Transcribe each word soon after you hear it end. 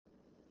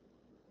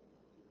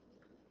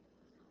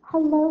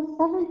Hello,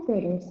 7th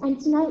graders,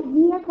 and tonight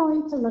we are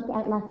going to look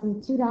at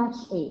lesson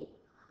 2-8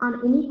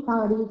 on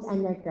inequalities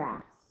and their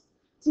graphs.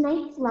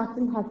 Tonight's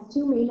lesson has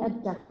two main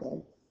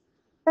objectives.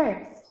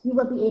 First, you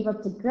will be able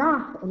to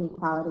graph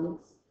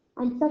inequalities,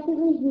 and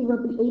secondly, you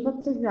will be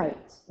able to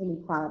write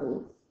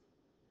inequalities.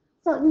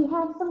 So we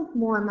have some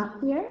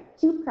warm-up here,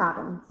 two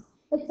problems.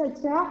 It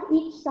says graph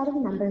each set of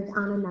numbers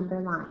on a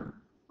number line,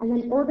 and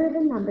then order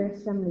the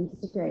numbers from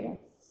least to greatest.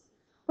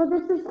 Well,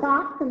 this is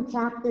back from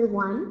chapter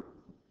 1.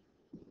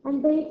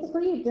 And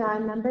basically, you draw a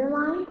number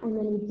line, and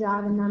then you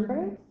draw the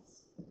numbers.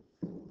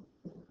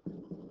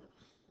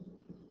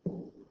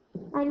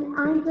 And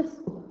I'm just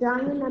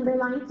drawing a number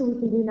line so we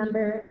can do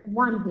number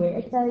 1 here.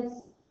 It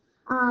says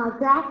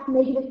graph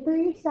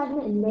 -3, 7,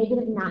 and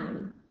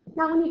 -9.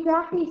 Now, when you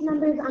graph these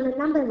numbers on a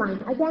number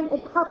line, again,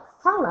 it helps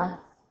tell us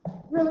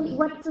really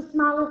what's the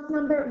smallest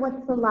number,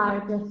 what's the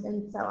largest,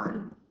 and so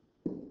on.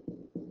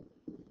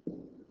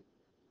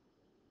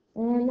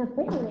 And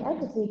apparently, I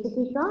just need to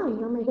keep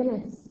going. Oh my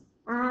goodness.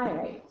 All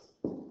right.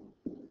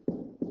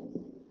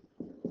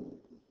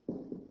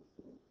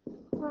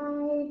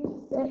 5,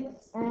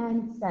 6,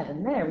 and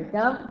 7. There we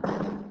go.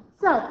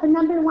 So for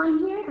number 1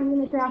 here, I'm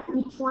going to graph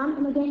each one.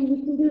 And again, you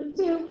can do it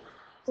too.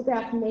 So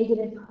graph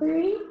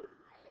 -3,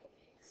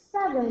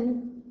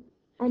 7,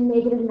 and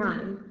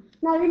 -9.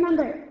 Now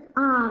remember,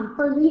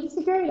 for least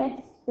to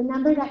greatest, the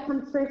number that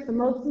comes first, the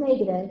most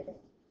negative,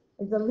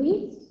 is the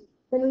least.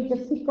 Then we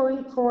just keep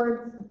going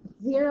towards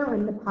 0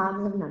 and the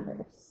positive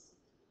numbers.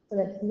 So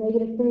that's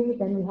 -3,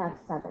 then we have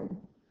 7.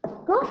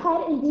 Go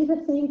ahead and do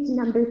the same to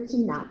number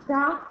 2 now.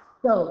 Graph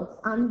those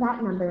on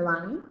that number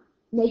line,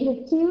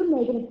 -2,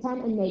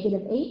 -10, and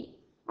 -8,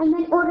 and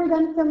then order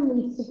them from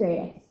least to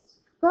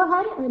greatest. Go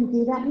ahead and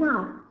do that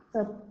now.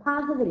 So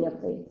pause the video,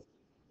 please.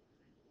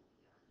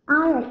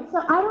 All right, so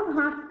I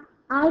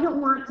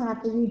don't want to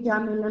have to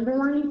redraw my number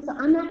line, so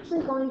I'm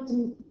actually going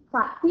to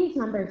plot these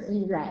numbers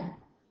in red.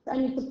 So I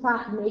need to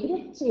plot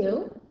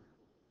 -2,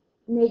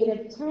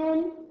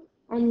 -10,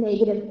 and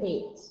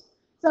 -8.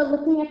 So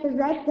looking at the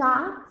red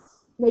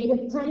dots,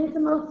 -10 is the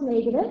most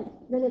negative,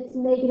 then it's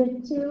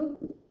 -2,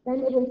 then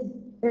it is,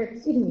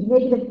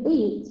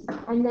 -8,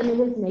 and then it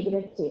is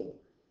 -2.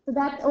 So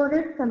that's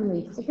ordered from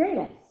least to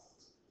greatest.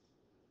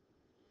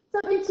 So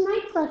in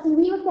tonight's lesson,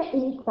 we look at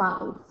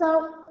inequalities. So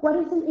what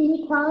is an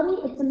inequality?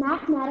 It's a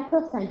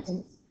mathematical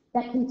sentence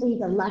that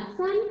contains a less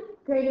than,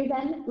 greater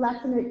than,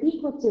 less than or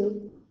equal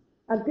to,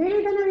 a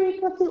greater than or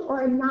equal to, or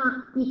a not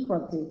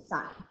equal to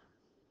sign.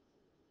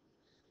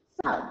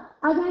 So,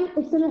 again,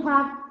 it's going to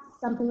have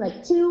something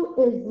like 2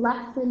 is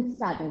less than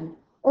 7.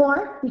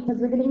 Or, because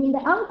we're getting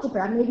into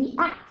algebra, maybe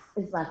x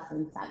is less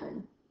than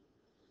 7.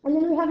 And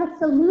then we have a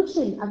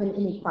solution of an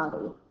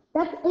inequality.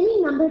 That's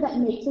any number that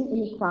makes an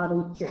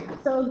inequality true.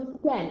 So,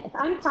 again, if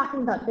I'm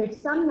talking about there's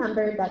some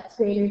number that's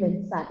greater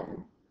than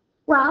 7,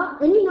 well,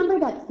 any number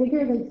that's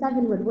bigger than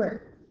 7 would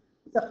work.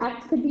 So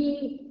x could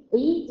be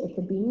 8, it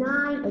could be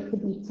 9, it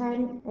could be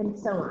 10, and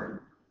so on.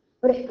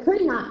 But it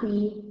could not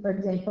be, for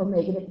example,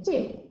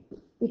 -2.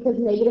 Because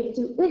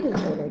 -2 isn't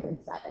greater than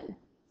 7.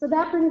 So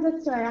that brings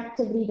us to our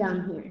activity down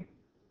here.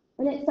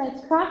 And it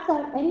says cross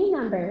out any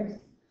numbers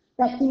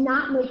that do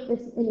not make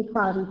this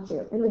inequality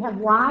true. And we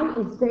have y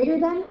is greater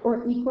than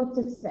or equal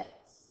to 6.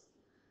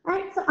 All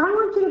right, so I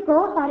want you to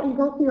go ahead and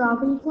go through all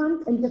these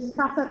ones and just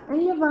cross out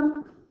any of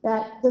them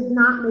that does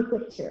not make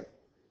it true.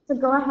 So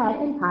go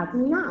ahead and pause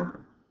me now.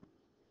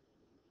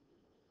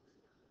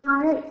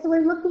 All right, so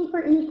we're looking for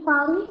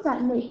inequalities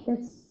that make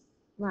this,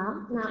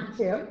 well, not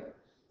true.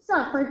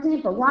 So, for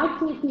example, y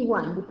can't be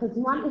 1 because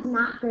 1 is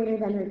not greater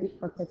than or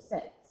equal to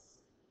 6.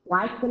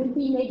 Y couldn't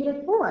be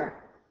 -4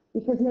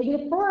 because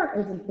 -4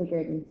 isn't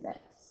bigger than 6.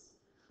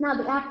 Now,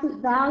 the absolute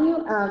value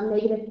of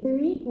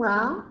 -3,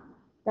 well,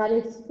 that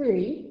is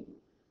 3.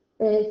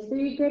 Is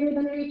 3 greater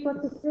than or equal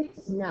to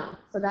 6? No.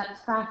 So that's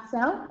crossed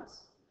out.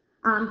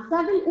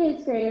 7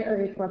 is greater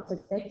or equal to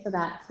 6, so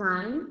that's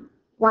fine.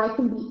 Y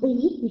can be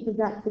 8 because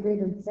that's bigger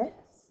than 6.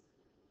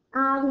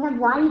 We have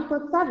y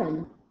equals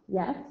 7.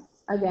 Yes.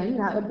 Again,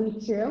 that would be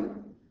true.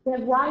 We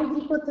have y is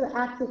equal to the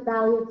absolute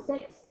value of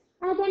 6.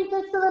 And again,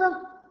 just a little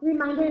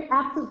reminder,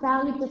 absolute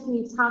value just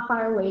means how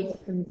far away is it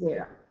from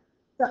 0.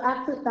 So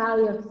absolute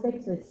value of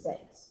 6 is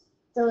 6.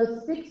 So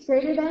is 6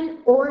 greater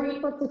than or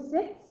equal to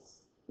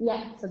 6?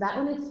 Yes, so that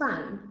one is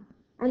fine.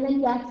 And then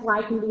yes,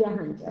 y can be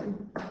 100.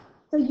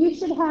 So you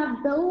should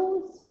have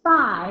those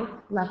 5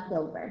 left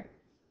over.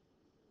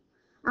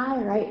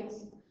 All right.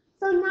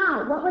 So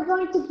now what we're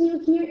going to do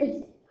here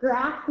is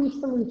graph these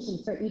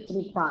solutions for each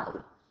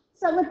inequality.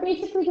 So we're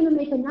basically going to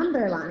make a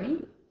number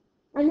line,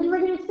 and then we're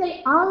going to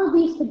say all of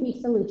these could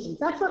be solutions.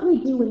 That's what we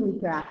do when we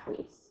graph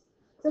these.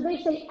 So they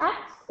say x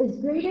is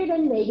greater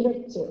than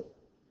 -2.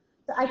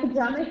 So I could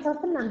draw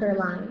myself a number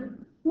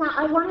line. Now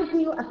I want to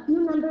do a few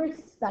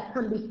numbers that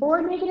come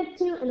before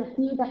 -2 and a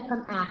few that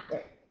come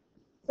after.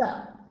 So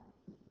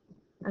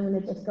I'm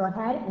going to just go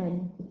ahead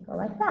and go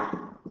like that.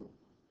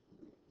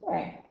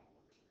 There.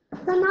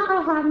 So now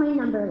I have my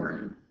number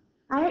line.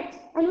 All right,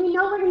 and we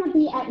know we're going to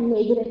be at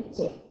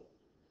 -2.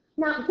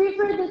 Now, here's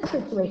where this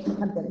situation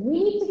comes in.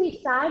 We need to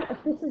decide if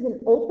this is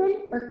an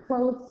open or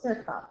closed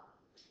circle.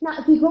 Now,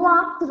 if you go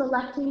off to the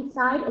left-hand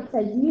side, it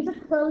says use a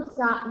closed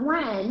dot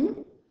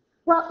when.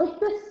 Well, if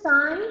the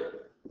sign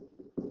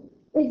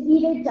is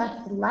either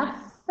just less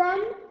than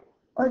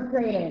or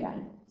greater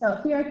than. So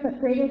here I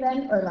put greater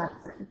than or less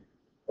than.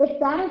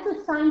 If that is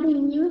a sign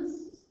being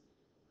used,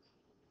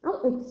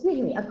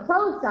 a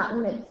closed dot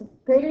when it's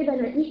greater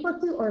than or equal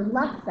to or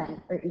less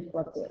than or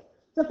equal to.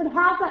 So if it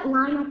has that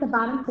line at the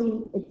bottom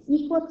saying it's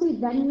equal to,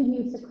 then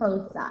you use a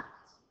closed dot.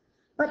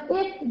 But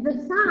if the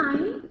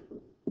sign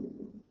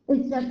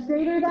is just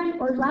greater than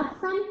or less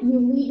than, you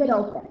leave it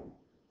open.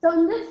 So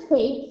in this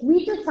case,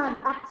 we just have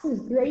x is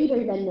greater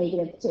than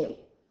 -2.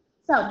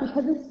 So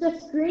because it's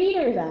just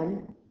greater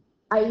than,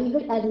 I leave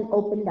it as an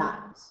open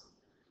dot.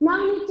 Now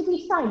I need to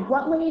decide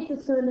what way is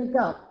this going to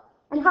go.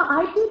 And how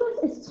I do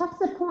this is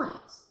test a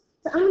point.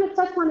 So I'm going to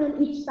test one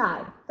on each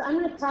side. So I'm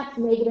going to test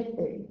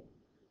 -3.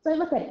 So I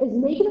look at it. Is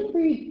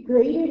 -3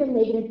 greater than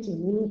 -2,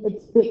 meaning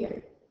it's bigger?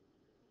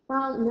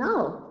 Well, no.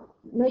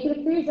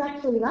 -3 is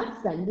actually less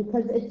than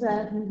because it's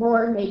a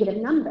more negative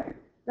number.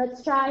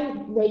 Let's try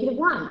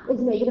 -1. Is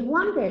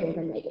 -1 greater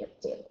than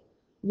 -2?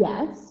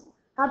 Yes.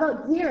 How about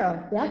 0?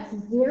 Yes,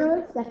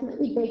 0 is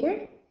definitely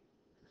bigger.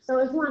 So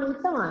is 1 and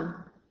so on.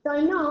 So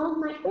I know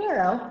my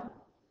arrow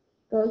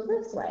goes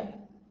this way.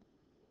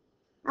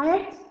 All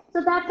right,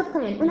 so that's the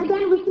plan. And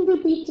again, we can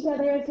do these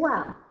together as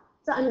well.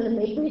 So I'm going to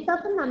make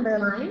myself a number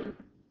line.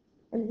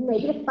 And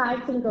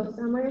 -5 can go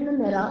somewhere in the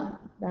middle.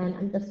 Then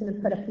I'm just going to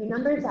put a few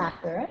numbers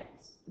after it.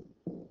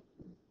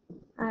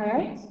 All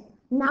right,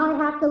 now I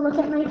have to look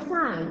at my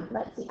sign.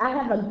 Let's see, I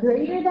have a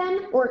greater than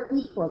or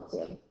equal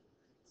to.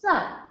 So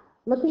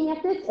looking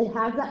at this, it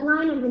has that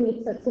line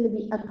underneath, so it's going to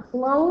be a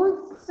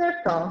closed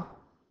circle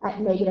at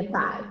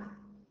 -5.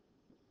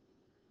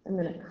 I'm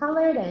going to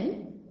color it in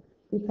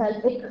because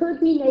it could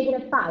be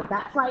 -5.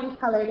 That's why we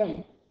color it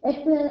in. If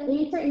the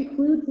answer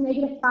includes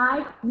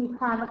 -5, you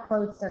have a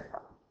closed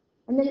circle.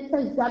 And then it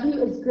says W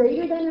is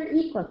greater than or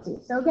equal to.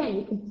 So again,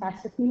 you can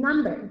test a few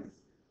numbers.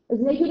 Is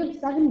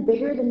 -7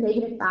 bigger than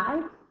 -5?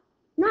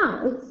 No,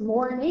 it's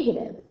more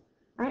negative.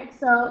 All right,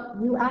 so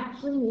you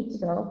actually need to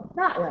go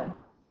that way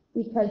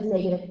because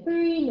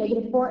 -3,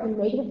 -4, and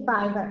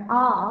 -5 are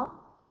all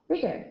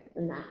bigger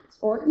than that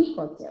or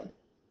equal to.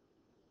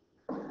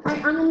 All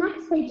right, on the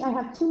next page, I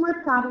have 2 more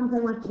problems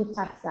I want you to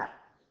test up.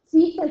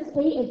 C says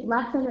A is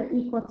less than or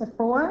equal to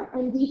 4,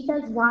 and D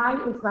says Y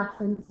is less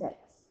than 6.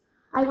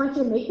 I want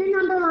you to make your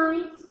number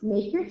lines,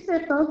 make your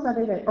circles,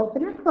 whether they're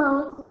open or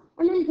closed,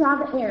 and then draw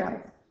the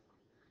arrows.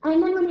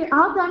 And then when you're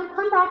all done,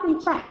 come back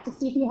and check to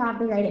see if you have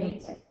the right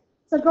answer.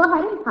 So go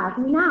ahead and pause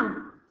me now.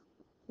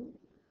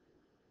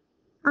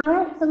 All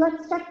right, so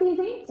let's check these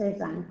answers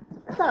then.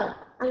 So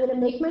I'm going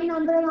to make my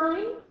number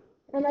line.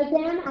 And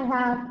again, I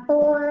have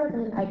 4,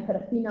 and I put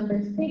a few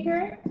numbers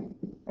bigger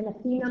and a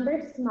few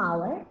numbers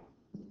smaller.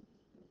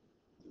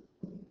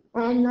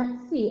 And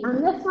let's see,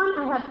 on this one,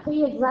 I have K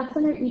is less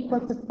than or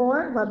equal to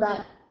 4. Well,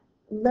 that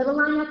little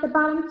line at the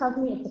bottom tells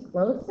me it's a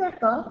closed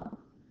circle.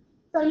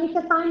 So I need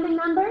to find the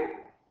number.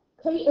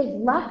 K is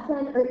less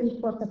than or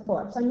equal to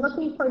 4. So I'm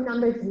looking for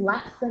numbers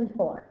less than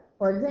 4.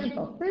 For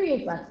example, 3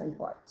 is less than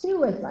 4,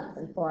 2 is less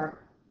than 4,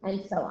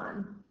 and so on.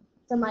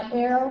 So my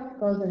arrow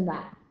goes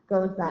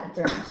that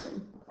direction.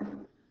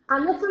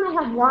 On this one, I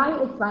have Y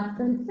is less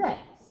than 6.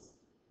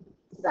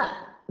 So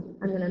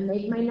I'm going to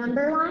make my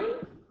number line.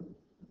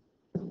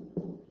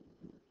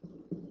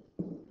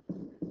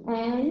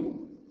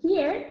 And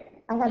here,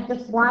 I have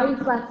just Y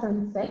is less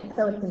than 6,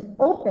 so it's an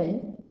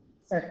open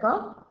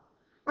circle.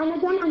 And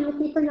again, I'm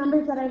looking for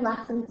numbers that are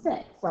less than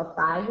 6. Well,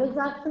 5 is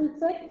less than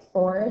 6,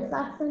 4 is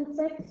less than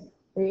 6,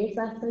 3 is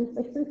less than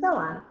 6, and so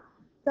on.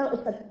 So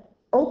it's an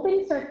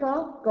open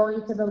circle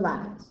going to the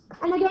left.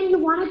 And again, you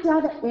want to draw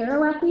the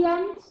arrow at the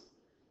end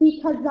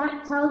because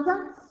that tells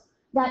us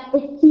that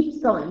it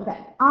keeps going,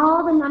 that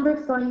all the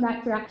numbers going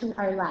that direction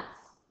are less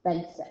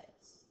than 6.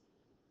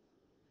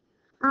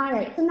 All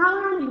right, so now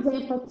we're on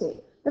example 2.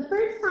 The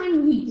first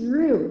time we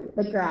drew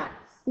the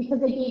graphs because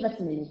they gave us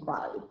an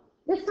inequality.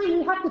 This time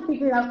we have to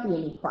figure out the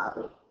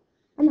inequality.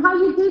 And how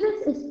you do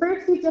this is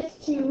first you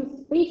just choose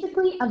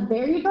basically a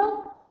variable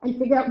and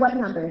figure out what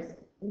number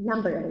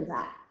it is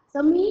at.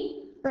 So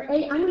me, for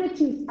A, I'm going to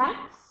choose X.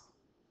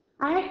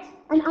 All right,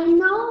 and I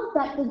know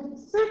that the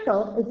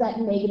circle is at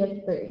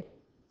 -3.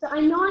 So I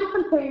know I'm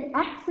comparing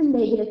X and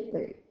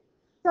 -3.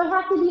 So I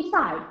have to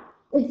decide,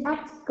 is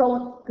X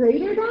going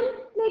greater than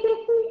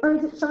 -3 or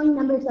is it showing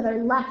numbers that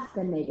are less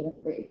than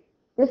 -3?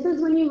 This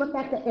is when you look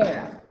at the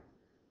arrow.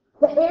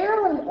 The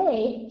arrow in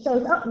A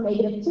shows up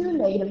 -2,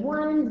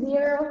 -1,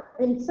 0,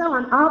 and so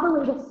on, all the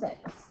way to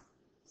 6.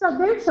 So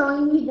they're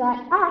showing me that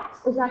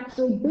X is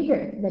actually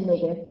bigger than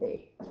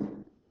 -3.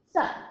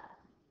 So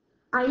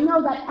I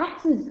know that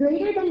X is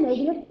greater than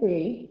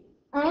 -3,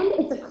 and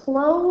it's a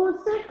closed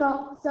circle,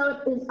 so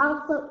it is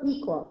also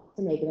equal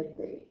to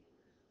 -3.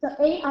 So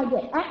A, I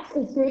get X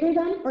is greater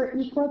than or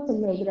equal to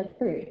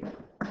 -3.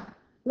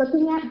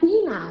 Looking at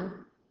B now.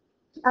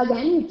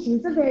 Again, you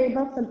choose a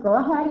variable, so go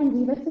ahead and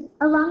do this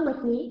along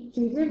with me.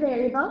 Choose your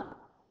variable.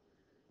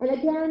 And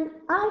again,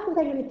 I think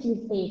I'm going to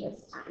choose A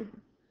this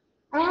time.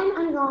 And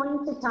I'm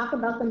going to talk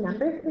about the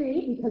number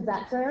 3 because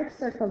that's where our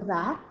circle's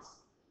at.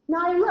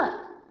 Now I look,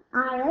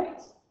 all right,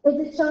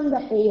 is it showing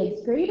that A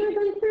is greater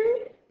than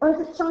 3, or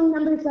is it showing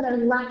numbers that are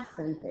less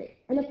than 3?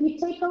 And if you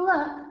take a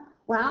look,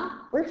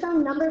 well, we're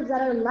showing numbers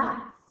that are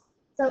less.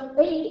 So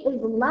A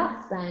is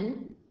less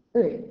than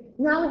 3.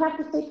 Now we have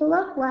to take a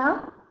look,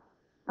 well,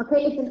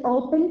 okay, it's an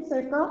open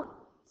circle,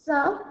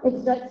 so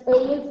it's just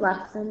A is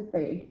less than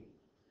 3.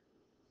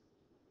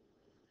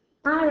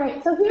 All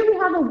right, so here we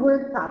have a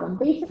word problem.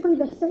 Basically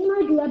the same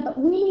idea, but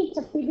we need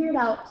to figure it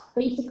out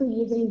basically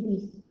using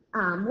these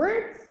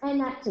words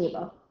and that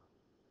table.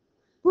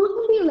 Food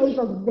can be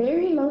labeled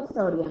very low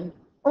sodium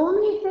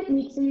only if it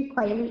meets the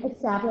requirement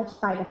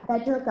established by the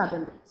federal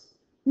government.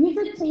 Use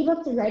a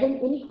table to write an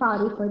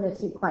inequality for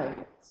this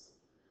requirement.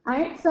 All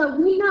right, so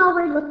we know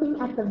we're looking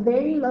at the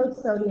very low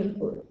sodium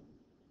food.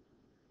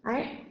 All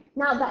right,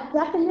 now that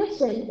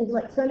definition is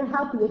what's going to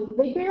help you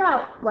figure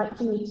out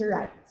what you need to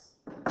write.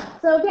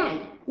 So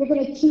again, you're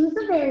going to choose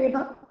a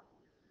variable,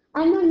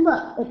 and then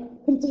look,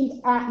 it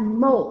contains at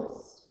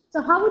most.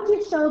 So how would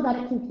you show that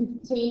it can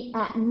contain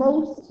at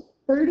most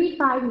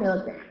 35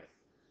 milligrams?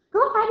 Go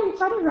ahead and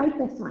try to write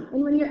this one,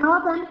 and when you're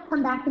all done,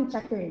 come back and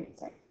check your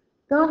answer.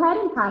 Go ahead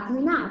and pause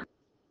me now.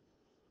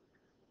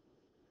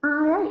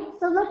 All right,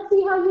 so let's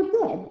see how you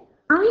did.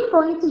 I'm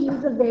going to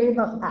use a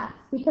variable x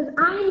because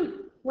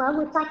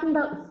we're talking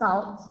about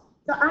salt,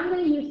 so I'm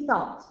going to use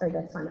salt for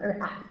this one,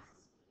 or x.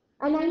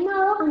 And I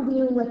know I'm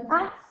dealing with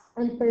x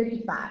and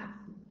 35.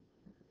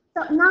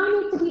 So now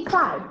I need to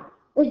decide,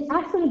 is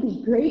x going to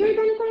be greater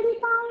than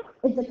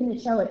 35? Is it going to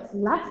show it's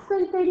less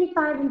than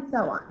 35, and so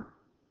on?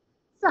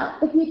 So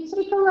if you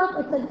take a look,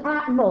 it says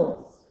at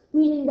most,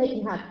 meaning they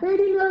can have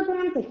 30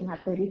 milligrams, they can have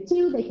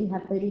 32, they can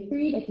have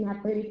 33, they can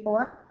have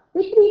 34.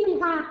 They can even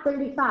have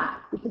 35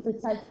 because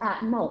it says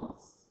at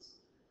most.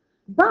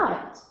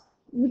 But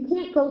you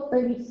can't go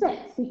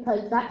 36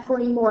 because that's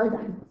going more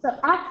than. So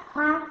x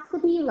has to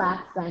be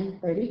less than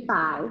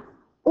 35,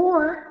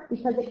 or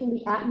because it can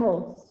be at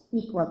most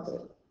equal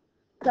to.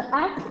 So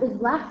x is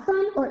less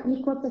than or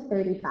equal to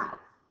 35.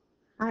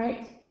 All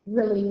right,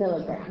 really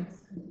milligrams.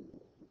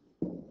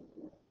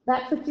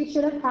 That's what you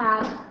should have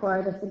had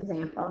for this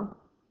example.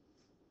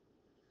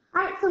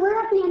 All right, so we're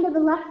at the end of the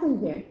lesson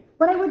here.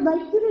 What I would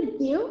like you to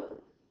do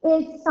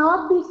is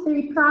solve these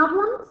 3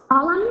 problems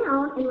all on your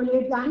own, and when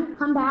you're done,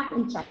 come back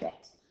and check it.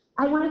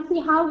 I want to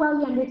see how well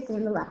you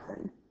understand the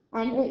lesson,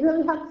 and it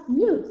really helps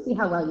you see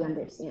how well you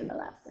understand the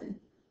lesson.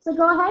 So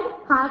go ahead,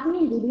 pause me,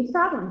 and do these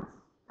problems.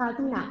 Pause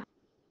me now.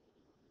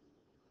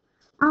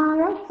 All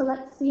right, so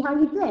let's see how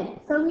you did.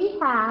 So we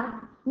have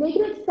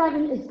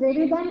 -7 is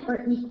greater than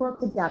or equal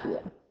to W.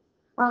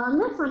 Well, on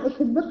this one, it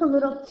could look a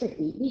little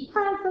tricky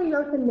because I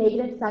wrote the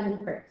 -7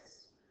 first.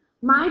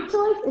 My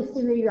choice is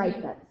to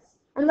rewrite this.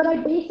 And what I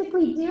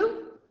basically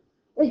do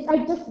is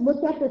I just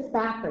look at this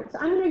backwards. So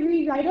I'm going to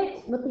rewrite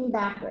it looking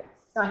backwards.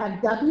 So I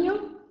have W,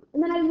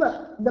 and then I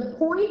look. The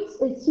point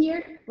is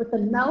here with the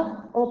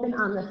mouth open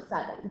on the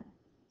 7.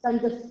 So I'm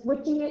just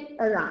switching it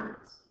around.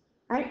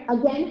 All right?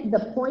 Again,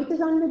 the point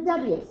is on the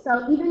W.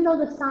 So even though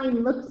the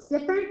sign looks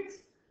different,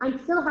 I'm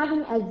still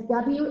having as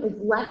W is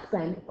less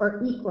than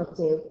or equal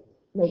to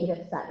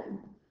 -7.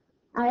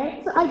 All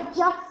right? So I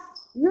just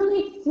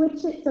really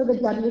switch it so the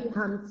W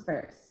comes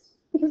first,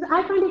 because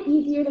I find it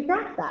easier to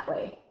graph that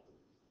way.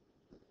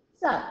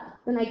 So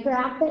when I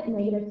graph it,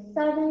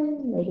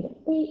 -7,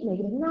 -8,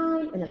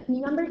 -9, and a few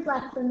numbers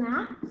less than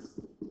that,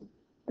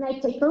 and I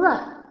take a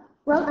look.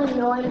 Well, I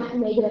know I'm at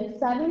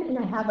 -7, and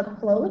I have a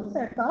closed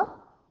circle.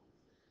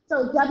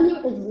 So W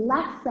is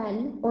less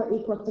than or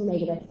equal to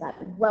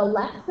 -7. Well,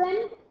 less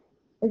than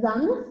is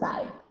on this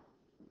side.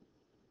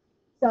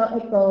 So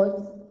it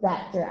goes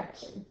that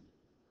direction.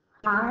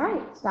 All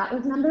right, that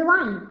was number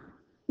 1.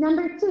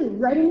 Number 2,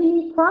 write an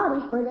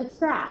inequality for this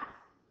graph.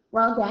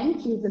 Well,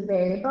 again, choose a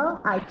variable.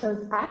 I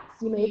chose x.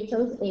 You may have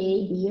chose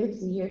A, B, or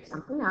C, or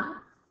something else.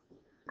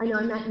 I know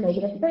I'm at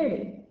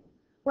 -30.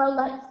 Well,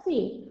 let's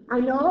see. I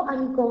know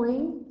I'm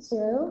going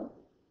to,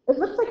 it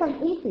looks like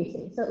I'm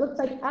increasing. So it looks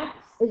like x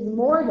is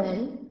more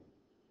than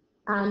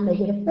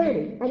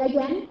 -30. And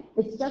again,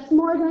 it's just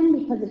more than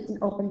because it's an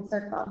open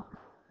circle.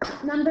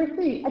 Number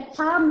 3, a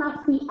child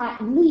must be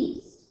at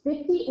least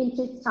 50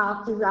 inches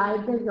tall to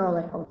ride the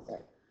roller coaster.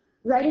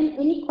 Write an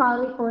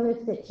inequality for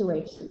this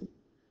situation.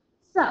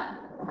 So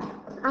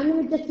I'm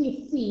going to just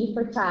use C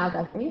for child,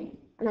 I think.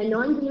 And I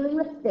know I'm dealing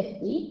with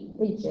 50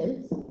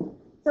 inches.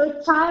 So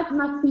a child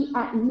must be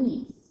at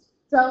least.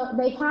 So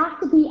they have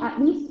to be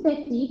at least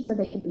 50, so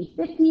they could be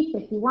 50,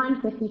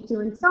 51, 52,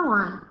 and so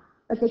on.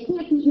 But they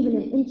can't be even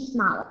an inch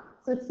smaller.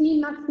 So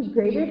C must be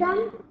greater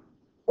than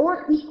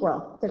or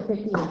equal to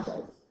 50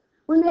 inches.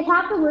 When they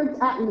have the words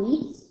at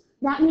least,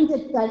 that means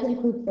it does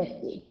include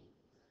 50.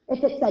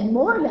 If it said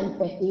more than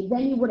 50,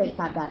 then you wouldn't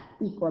have that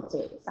equal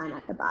to sign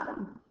at the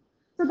bottom.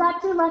 So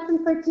that's your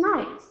lesson for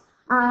tonight.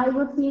 I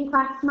will see you in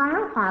class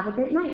tomorrow. Have a great night.